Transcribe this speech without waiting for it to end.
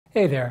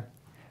Hey there,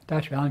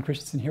 Dr.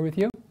 Christianson here with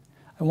you.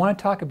 I want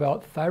to talk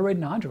about thyroid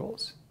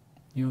nodules,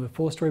 the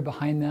full story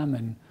behind them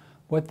and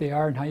what they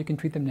are and how you can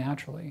treat them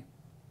naturally.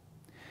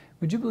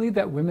 Would you believe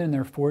that women in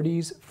their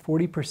 40s,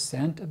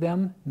 40% of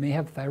them may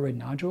have thyroid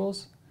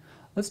nodules?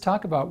 Let's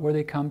talk about where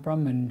they come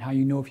from and how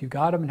you know if you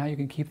got them and how you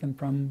can keep them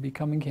from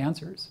becoming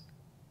cancers.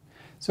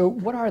 So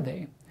what are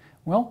they?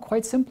 Well,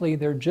 quite simply,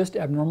 they're just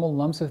abnormal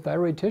lumps of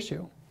thyroid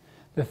tissue.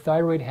 The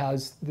thyroid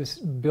has this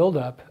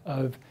buildup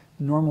of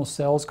normal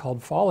cells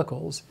called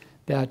follicles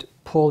that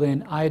pull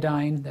in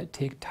iodine, that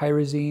take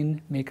tyrosine,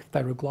 make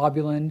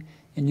thyroglobulin,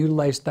 and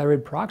utilize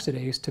thyroid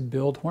peroxidase to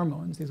build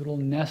hormones, these little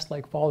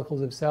nest-like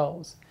follicles of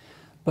cells.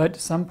 But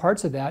some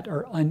parts of that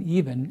are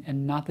uneven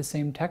and not the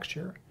same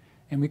texture,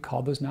 and we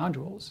call those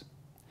nodules.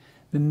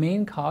 The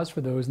main cause for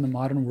those in the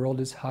modern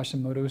world is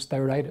Hashimoto's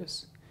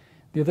thyroiditis.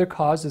 The other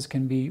causes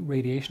can be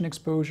radiation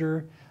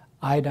exposure,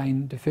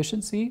 iodine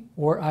deficiency,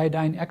 or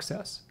iodine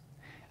excess.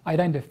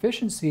 Iodine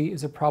deficiency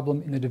is a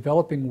problem in the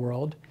developing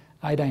world.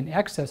 Iodine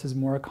excess is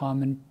more a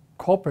common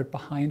culprit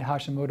behind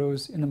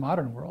Hashimoto's in the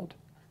modern world.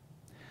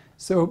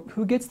 So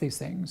who gets these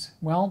things?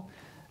 Well,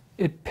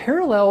 it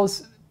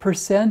parallels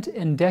percent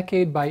and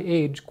decade by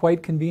age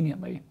quite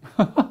conveniently.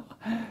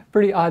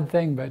 Pretty odd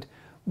thing, but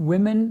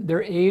women,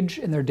 their age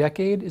and their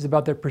decade is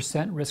about their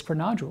percent risk for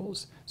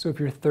nodules. So if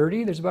you're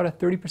 30, there's about a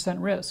 30%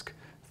 risk.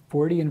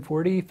 40 and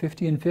 40,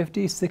 50 and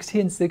 50, 60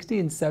 and 60,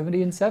 and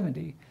 70 and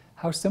 70.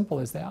 How simple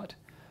is that?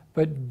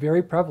 But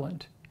very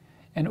prevalent.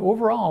 And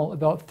overall,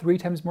 about 3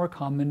 times more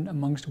common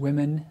amongst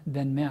women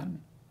than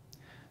men.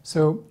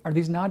 So are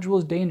these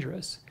nodules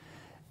dangerous?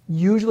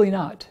 Usually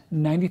not.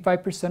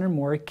 95% or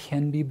more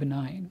can be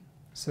benign.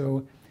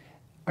 So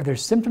are there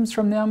symptoms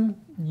from them?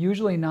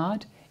 Usually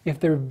not. If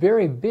they're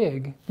very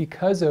big,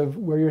 because of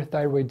where your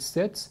thyroid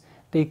sits,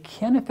 they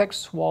can affect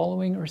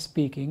swallowing or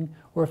speaking,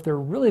 or if they're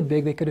really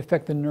big, they could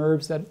affect the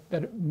nerves that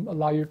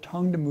allow your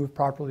tongue to move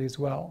properly as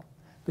well,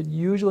 but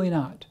usually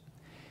not.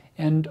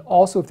 And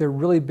also, if they're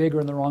really big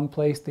or in the wrong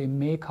place, they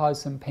may cause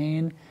some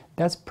pain.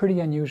 That's pretty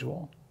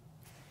unusual.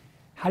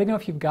 How do you know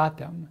if you've got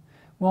them?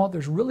 Well,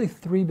 there's really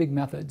 3 big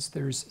methods.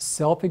 There's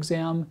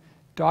self-exam,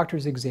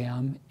 doctor's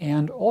exam,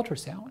 and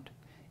ultrasound.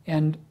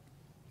 And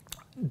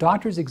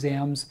doctor's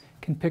exams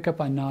can pick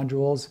up on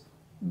nodules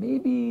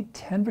maybe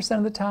 10%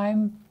 of the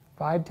time,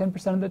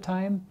 5–10% of the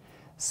time.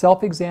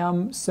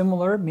 Self-exam,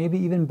 similar, maybe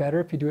even better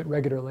if you do it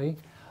regularly.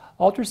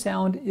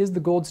 Ultrasound is the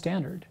gold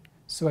standard.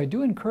 So I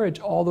do encourage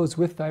all those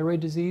with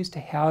thyroid disease to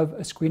have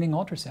a screening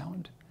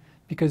ultrasound,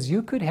 because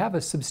you could have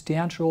a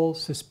substantial,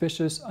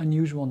 suspicious,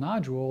 unusual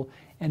nodule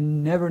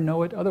and never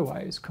know it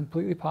otherwise.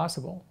 Completely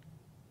possible.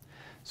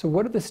 So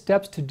what are the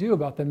steps to do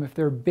about them if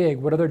they're big?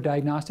 What other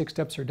diagnostic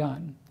steps are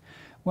done?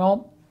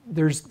 Well,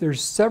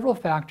 there's several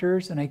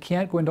factors, and I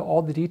can't go into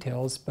all the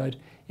details, but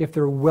if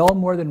they're well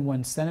more than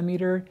 1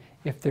 centimeter,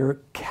 if they're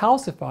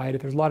calcified,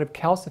 if there's a lot of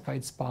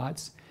calcified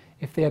spots,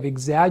 if they have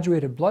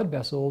exaggerated blood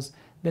vessels,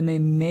 then they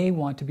may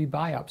want to be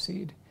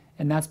biopsied,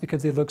 and that's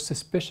because they look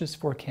suspicious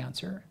for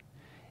cancer.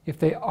 If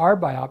they are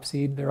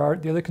biopsied, the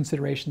other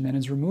consideration then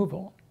is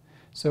removal.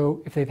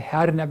 So if they've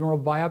had an abnormal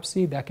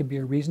biopsy, that could be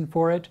a reason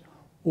for it,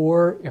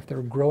 or if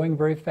they're growing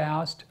very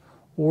fast,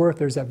 or if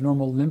there's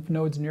abnormal lymph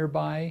nodes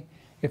nearby,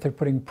 if they're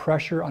putting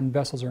pressure on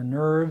vessels or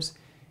nerves,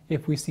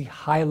 if we see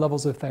high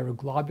levels of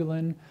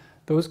thyroglobulin,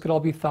 those could all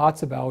be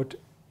thoughts about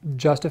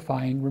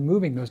justifying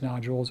removing those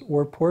nodules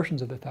or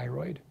portions of the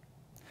thyroid.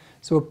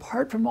 So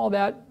apart from all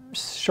that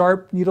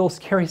sharp, needle,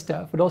 scary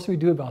stuff, what else do we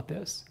do about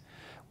this?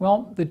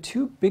 Well, the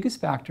 2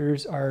 biggest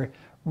factors are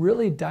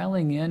really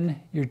dialing in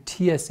your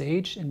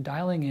TSH and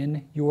dialing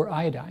in your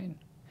iodine.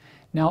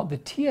 Now, the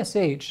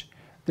TSH,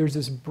 there's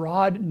this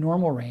broad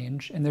normal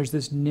range and there's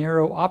this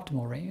narrow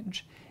optimal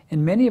range.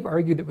 And many have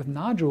argued that with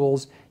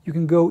nodules, you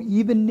can go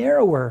even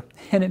narrower,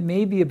 and it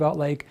may be about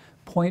like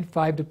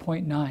 0.5 to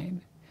 0.9.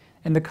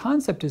 And the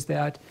concept is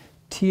that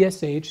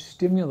TSH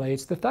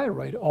stimulates the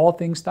thyroid, all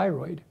things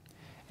thyroid.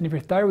 And if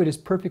your thyroid is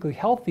perfectly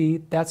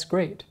healthy, that's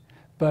great.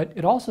 But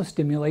it also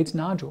stimulates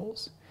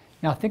nodules.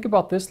 Now think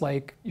about this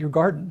like your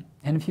garden.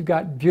 And if you've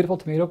got beautiful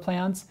tomato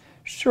plants,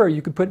 sure,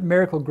 you could put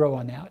Miracle-Gro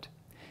on that.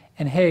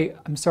 And hey,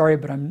 I'm sorry,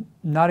 but I'm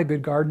not a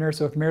good gardener,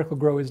 so if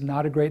Miracle-Gro is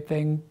not a great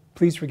thing,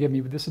 please forgive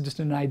me, but this is just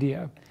an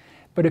idea.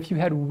 But if you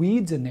had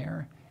weeds in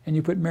there and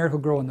you put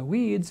Miracle-Gro on the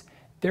weeds,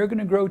 they're going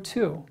to grow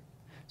too.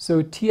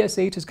 So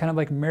TSH is kind of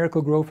like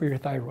Miracle-Gro for your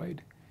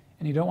thyroid.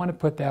 And you don't want to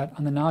put that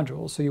on the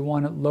nodules, so you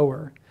want it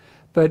lower.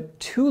 But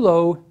too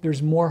low,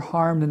 there's more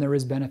harm than there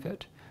is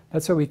benefit.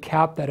 That's why we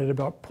cap that at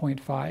about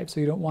 0.5, so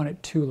you don't want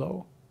it too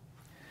low.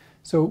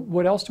 So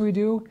what else do we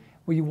do?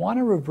 Well, you want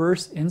to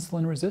reverse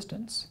insulin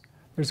resistance.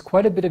 There's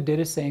quite a bit of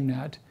data saying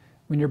that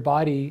when your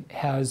body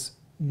has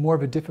more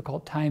of a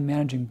difficult time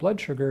managing blood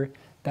sugar,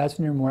 that's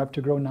when you're more apt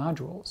to grow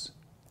nodules.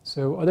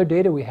 So other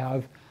data we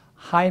have,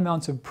 high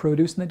amounts of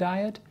produce in the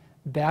diet,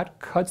 that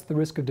cuts the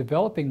risk of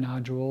developing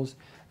nodules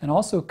and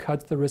also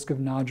cuts the risk of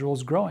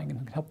nodules growing and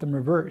can help them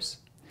reverse.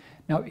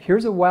 Now,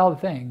 here's a wild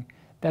thing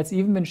that's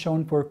even been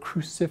shown for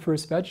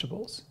cruciferous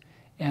vegetables.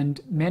 And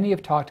many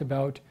have talked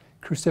about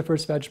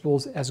cruciferous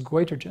vegetables as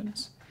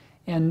goitrogens.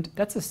 And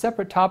that's a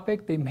separate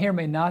topic. They may or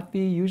may not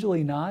be,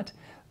 usually not,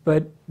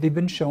 but they've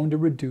been shown to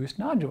reduce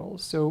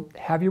nodules. So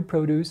have your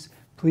produce.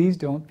 Please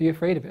don't be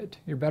afraid of it.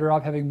 You're better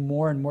off having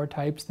more and more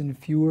types than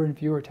fewer and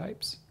fewer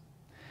types.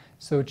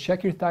 So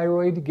check your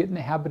thyroid, get in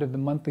the habit of the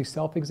monthly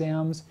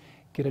self-exams,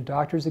 get a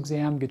doctor's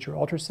exam, get your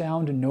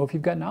ultrasound, and know if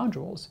you've got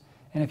nodules.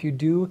 And if you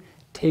do,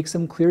 take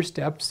some clear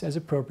steps as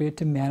appropriate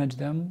to manage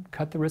them,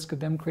 cut the risk of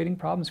them creating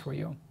problems for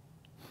you.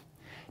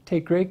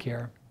 Take great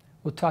care.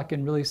 We'll talk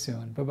again really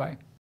soon. Bye-bye.